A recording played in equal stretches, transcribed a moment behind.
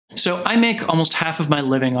So I make almost half of my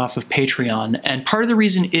living off of Patreon, and part of the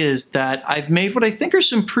reason is that I've made what I think are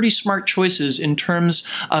some pretty smart choices in terms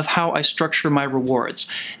of how I structure my rewards,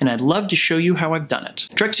 and I'd love to show you how I've done it.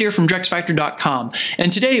 Drex here from DrexFactor.com,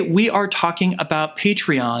 and today we are talking about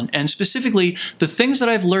Patreon, and specifically the things that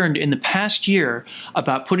I've learned in the past year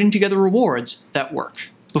about putting together rewards that work.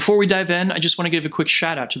 Before we dive in, I just want to give a quick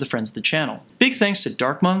shout out to the friends of the channel. Big thanks to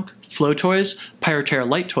Dark Monk, Flow Toys, Pyroterra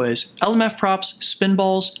Light Toys, LMF Props,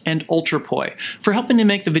 Spinballs, and Ultrapoi for helping to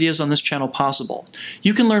make the videos on this channel possible.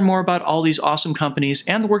 You can learn more about all these awesome companies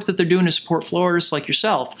and the work that they're doing to support flow artists like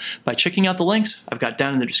yourself by checking out the links I've got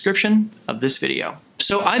down in the description of this video.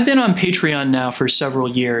 So I've been on Patreon now for several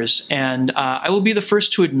years, and I will be the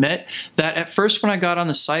first to admit that at first when I got on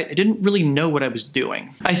the site, I didn't really know what I was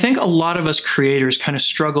doing. I think a lot of us creators kind of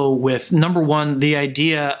struggle with, number one, the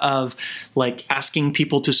idea of like asking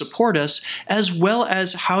people to support us, as well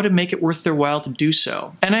as how to make it worth their while to do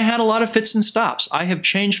so. And I had a lot of fits and stops. I have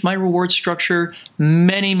changed my reward structure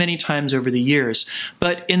many times over the years,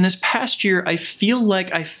 but in this past year, I feel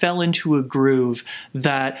like I fell into a groove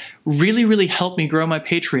that really helped me grow my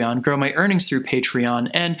Patreon, grow my earnings through Patreon,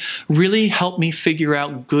 and really help me figure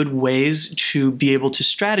out good ways to be able to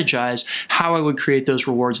strategize how I would create those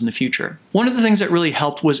rewards in the future. One of the things that really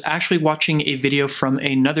helped was actually watching a video from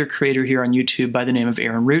another creator here on YouTube by the name of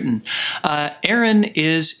Aaron Rutan. Aaron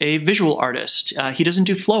is a visual artist. He doesn't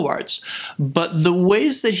do flow arts, but the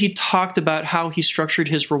ways that he talked about how he structured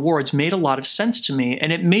his rewards made a lot of sense to me,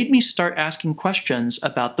 and it made me start asking questions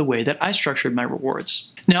about the way that I structured my rewards.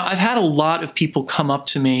 Now, I've had a lot of people come up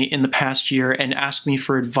to me in the past year and ask me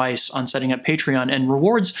for advice on setting up Patreon, and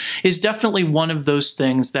rewards is definitely one of those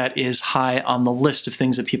things that is high on the list of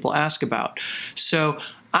things that people ask about. So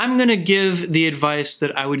I'm going to give the advice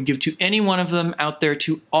that I would give to any one of them out there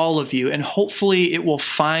to all of you, and hopefully it will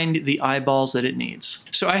find the eyeballs that it needs.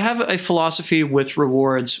 So I have a philosophy with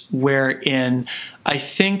rewards wherein I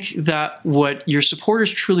think that what your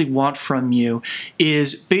supporters truly want from you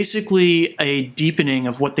is basically a deepening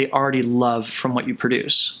of what they already love from what you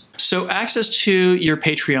produce. So access to your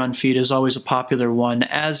Patreon feed is always a popular one,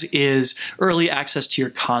 as is early access to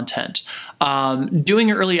your content.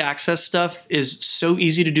 Doing early access stuff is so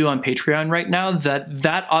easy to do on Patreon right now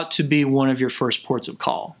that ought to be one of your first ports of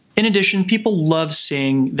call. In addition, people love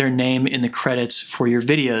seeing their name in the credits for your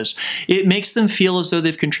videos. It makes them feel as though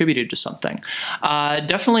they've contributed to something.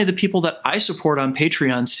 Definitely the people that I support on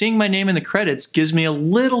Patreon, seeing my name in the credits gives me a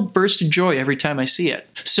little burst of joy every time I see it.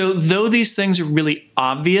 So though these things are really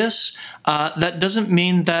obvious, that doesn't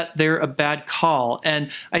mean that they're a bad call.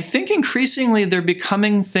 And I think increasingly they're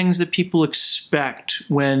becoming things that people expect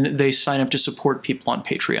when they sign up to support people on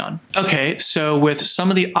Patreon. Okay, so with some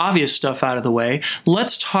of the obvious stuff out of the way,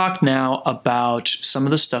 let's talk now about some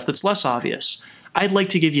of the stuff that's less obvious. I'd like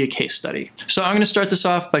to give you a case study. So I'm going to start this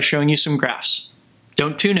off by showing you some graphs.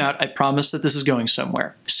 Don't tune out, I promise that this is going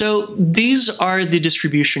somewhere. So these are the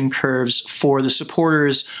distribution curves for the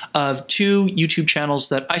supporters of two YouTube channels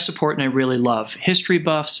that I support and I really love, History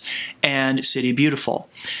Buffs and City Beautiful.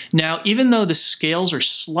 Now, even though the scales are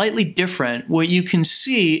slightly different, what you can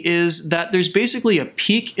see is that there's basically a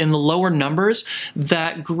peak in the lower numbers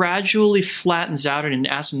that gradually flattens out in an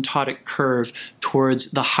asymptotic curve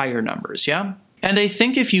towards the higher numbers, yeah? And I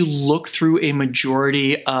think if you look through a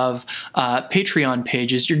majority of Patreon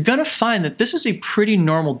pages, you're going to find that this is a pretty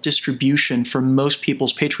normal distribution for most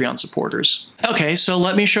people's Patreon supporters. Okay, so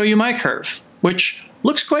let me show you my curve, which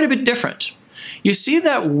looks quite a bit different. You see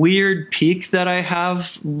that weird peak that I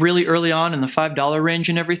have really early on in the $5 range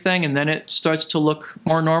and everything, and then it starts to look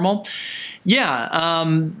more normal? Yeah,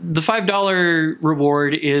 the $5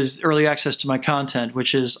 reward is early access to my content,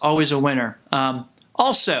 which is always a winner.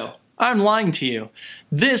 Also, I'm lying to you.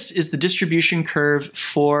 This is the distribution curve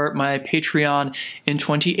for my Patreon in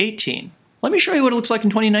 2018. Let me show you what it looks like in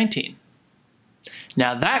 2019.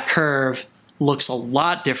 Now that curve looks a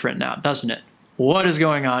lot different now, doesn't it? What is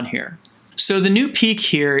going on here? So the new peak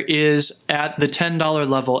here is at the $10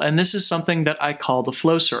 level, and this is something that I call the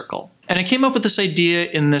flow circle. And I came up with this idea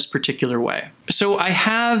in this particular way. So I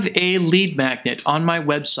have a lead magnet on my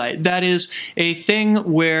website. That is a thing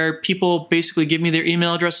where people basically give me their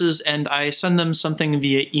email addresses and I send them something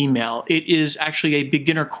via email. It is actually a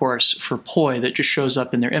beginner course for Poi that just shows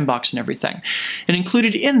up in their inbox and everything. And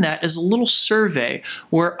included in that is a little survey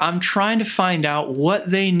where I'm trying to find out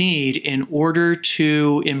what they need in order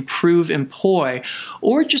to improve in Poi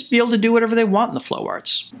or just be able to do whatever they want in the flow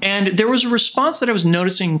arts. And there was a response that I was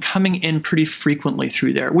noticing coming in pretty frequently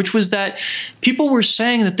through there, which was that People were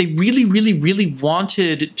saying that they really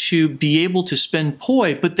wanted to be able to spin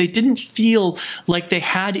poi, but they didn't feel like they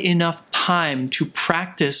had enough time to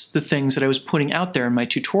practice the things that I was putting out there in my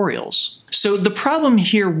tutorials. So the problem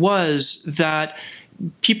here was that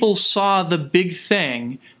people saw the big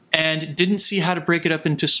thing and didn't see how to break it up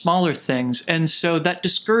into smaller things, and so that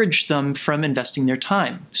discouraged them from investing their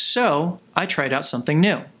time. So I tried out something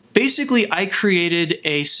new. Basically, I created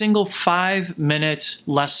a single 5-minute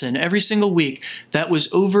lesson every single week that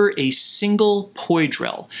was over a single poi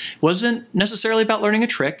drill. It wasn't necessarily about learning a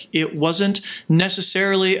trick. It wasn't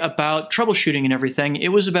necessarily about troubleshooting and everything. It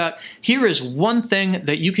was about, here is one thing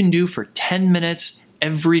that you can do for 10 minutes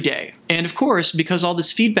every day. And of course, because all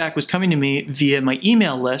this feedback was coming to me via my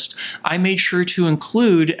email list, I made sure to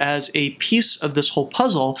include as a piece of this whole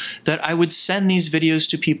puzzle that I would send these videos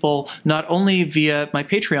to people not only via my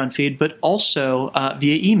Patreon feed, but also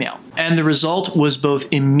via email. And the result was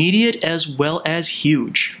both immediate as well as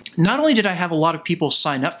huge. Not only did I have a lot of people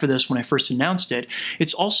sign up for this when I first announced it,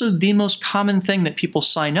 it's also the most common thing that people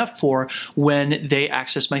sign up for when they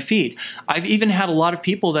access my feed. I've even had a lot of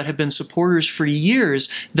people that have been supporters for years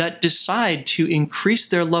that decide to increase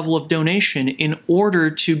their level of donation in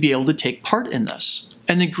order to be able to take part in this.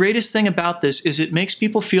 And the greatest thing about this is it makes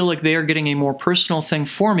people feel like they are getting a more personal thing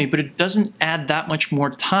for me, but it doesn't add that much more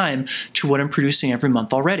time to what I'm producing every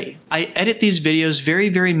month already. I edit these videos very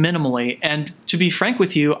minimally, and to be frank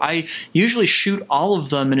with you, I usually shoot all of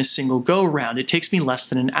them in a single go-around. It takes me less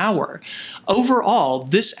than an hour. Overall,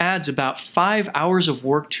 this adds about 5 hours of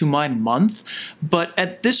work to my month, but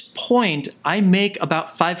at this point, I make about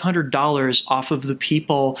 $500 off of the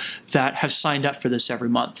people that have signed up for this every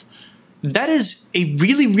month. That is a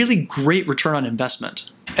really great return on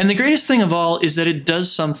investment. And the greatest thing of all is that it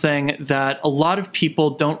does something that a lot of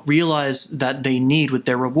people don't realize that they need with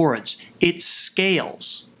their rewards. It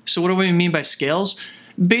scales. So what do I mean by scales?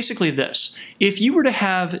 Basically this. If you were to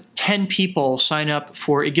have 10 people sign up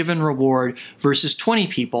for a given reward versus 20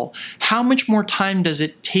 people, how much more time does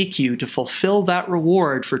it take you to fulfill that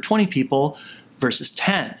reward for 20 people versus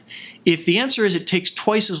 10? If the answer is it takes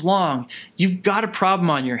twice as long, you've got a problem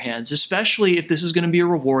on your hands, especially if this is going to be a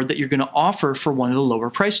reward that you're going to offer for one of the lower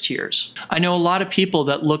price tiers. I know a lot of people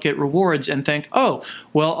that look at rewards and think, oh,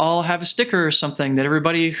 well, I'll have a sticker or something that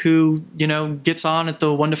everybody who, gets on at the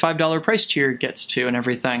 $1 to $5 price tier gets to and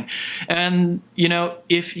everything. And,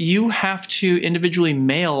 if you have to individually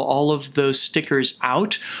mail all of those stickers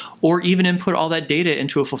out or even input all that data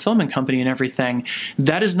into a fulfillment company and everything,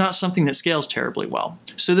 that is not something that scales terribly well.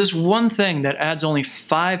 So this one thing that adds only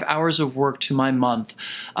 5 hours of work to my month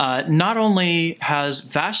not only has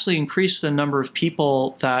vastly increased the number of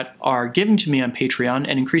people that are given to me on Patreon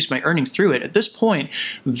and increased my earnings through it. At this point,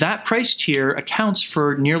 that price tier accounts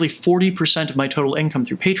for nearly 40% of my total income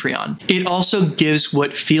through Patreon. It also gives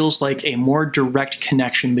what feels like a more direct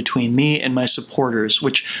connection between me and my supporters,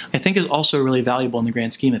 which I think is also really valuable in the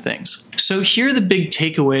grand scheme of things. So here are the big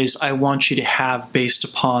takeaways I want you to have based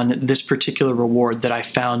upon this particular reward that I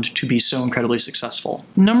found to be so incredibly successful.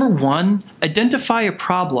 Number one, identify a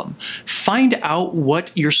problem. Find out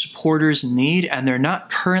what your supporters need and they're not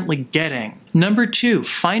currently getting. Number two,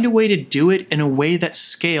 find a way to do it in a way that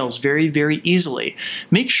scales very easily.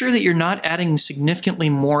 Make sure that you're not adding significantly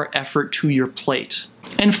more effort to your plate.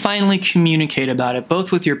 And finally, communicate about it,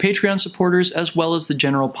 both with your Patreon supporters as well as the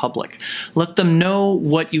general public. Let them know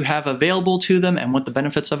what you have available to them and what the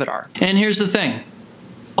benefits of it are. And here's the thing.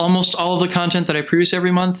 Almost all of the content that I produce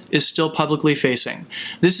every month is still publicly facing.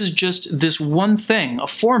 This is just this one thing, a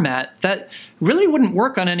format that really wouldn't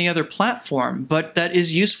work on any other platform, but that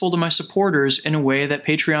is useful to my supporters in a way that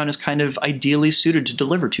Patreon is kind of ideally suited to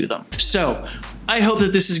deliver to them. So I hope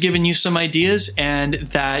that this has given you some ideas and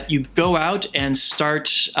that you go out and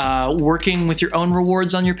start working with your own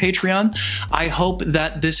rewards on your Patreon. I hope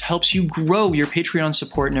that this helps you grow your Patreon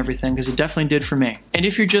support and everything, because it definitely did for me. And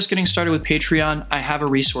if you're just getting started with Patreon, I have a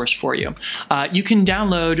resource for you. You can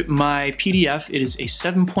download my PDF. It is a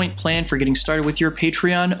 7-point plan for getting started with your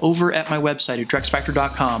Patreon over at my website at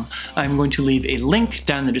drexfactor.com. I'm going to leave a link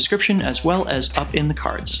down in the description as well as up in the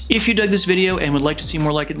cards. If you dug this video and would like to see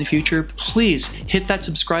more like it in the future, please hit that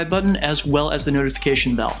subscribe button as well as the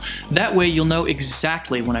notification bell. That way you'll know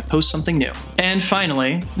exactly when I post something new. And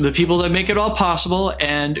finally, the people that make it all possible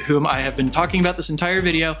and whom I have been talking about this entire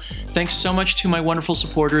video, thanks so much to my wonderful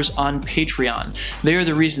supporters on Patreon. They are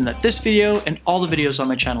the reason that this video and all the videos on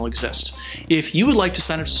my channel exist. If you would like to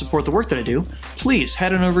sign up to support the work that I do, please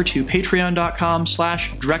head on over to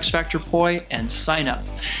patreon.com/DrexFactorPoi and sign up.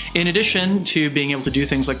 In addition to being able to do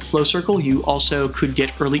things like the Flow Circle, you also could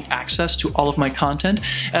get early access to all of my content,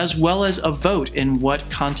 as well as a vote in what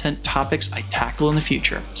content topics I tackle in the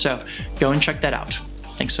future. So go and check that out.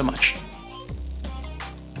 Thanks so much.